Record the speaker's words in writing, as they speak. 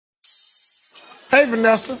Hey,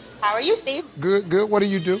 Vanessa. How are you, Steve? Good, good. What do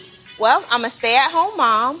you do? Well, I'm a stay-at-home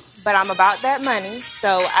mom, but I'm about that money,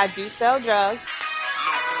 so I do sell drugs.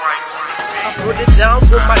 I put it down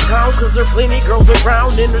for my town, cause there are plenty girls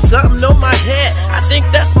around, and there's something on my head. I think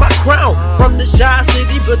that's my crown. From the shy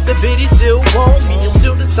city, but the bitty still want me. I'm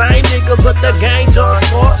still the same nigga, but the gang done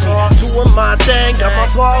taught me. Doing my thing, got my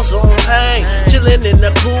balls on hang. Chillin' in the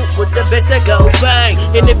coupe with the best that go bang.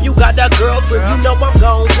 And if you got that girlfriend, you know I'm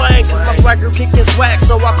gon' wang. Cause my swagger kickin' swag,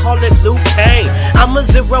 so I call it Luke Kane. I'm a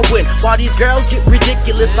zero in, while these girls get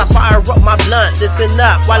ridiculous. I fire up my blunt, listen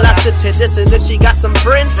up, while I sit to this. And if she got some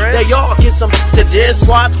friends, they all get some to this.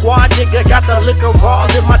 Squad, nigga, got the liquor all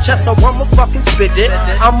in my chest, so I'ma fucking spit it.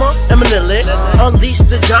 I'ma eminently unleash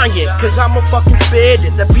the giant, cause I'ma fucking spit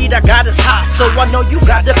it. The beat I got is hot, so I know you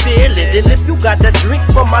got to feel it. And if you got the drink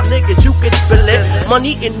for my niggas, you can spill it.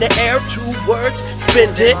 Money in the air, 2 words,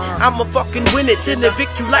 spend it. I'ma fucking win it, then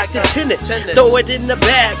evict you like the tenants. Throw it in the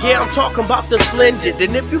bag, yeah, I'm talking about the splendid.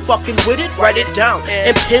 And if you fucking with it, write it down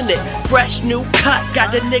and pin it. Fresh new cut,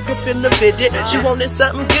 got the nigga finna fit it. She wanted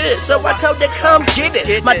something good, so I told her come get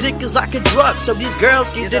it. My dick is like a drug, so these girls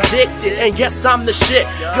get addicted. And yes, I'm the shit,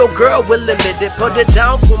 your girl will admit it. Put it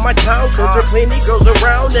down for my town, cause there are plenty girls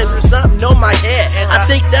around, and there's something on my head. I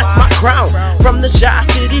think that's my crown. From the shy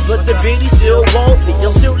city, but the bitty still want me.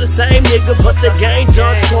 I'm still the same nigga, but the game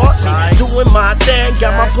done taught me. Doing my thing,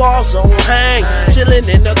 got my balls on hang. Chillin'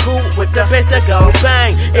 in the coupe with the bass that go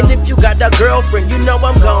bang. And if you got that girlfriend, you know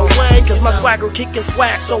I'm gon' wang. Cause my swagger kickin'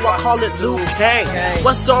 swag, so I call it Luke Kane.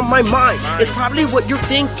 What's on my mind? It's probably what you're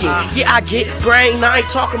thinking. Yeah, I get brain, I ain't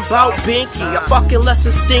talking about binky. I fucking less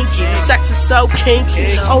than stinky, the sex is so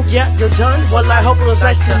kinky. Oh yeah, you're done? Well, I hope it was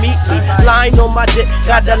nice to meet me. Lying on my dick,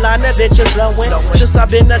 got the line of bitches blowing. Since I've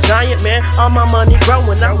been a giant man, all my money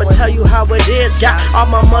growing. I'ma tell you how it is, got all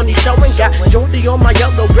my money showing. Got Dorothy on my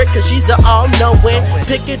yellow brick, cause she's a all-knowing.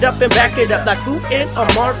 Pick it up and back it up like food in a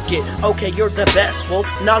market. Okay, you're the best, well,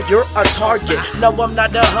 now you're a target. No, I'm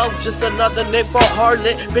not a hoe, just another name for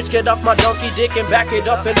harlot. Bitch, get off my donkey dick and back it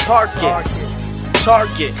up and park it.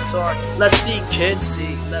 Target. Let's see, kids.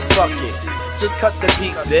 Fuck it. Just cut the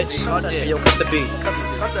beat, bitch. Yo, cut the beat.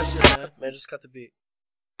 Cut that shit, man. Just cut the beat.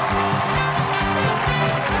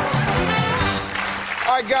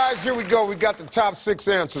 All right, guys, here we go. We got the top 6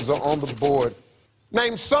 answers on the board.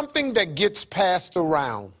 Name something that gets passed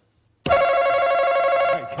around.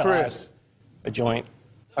 Chris. A joint.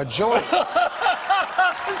 A joint.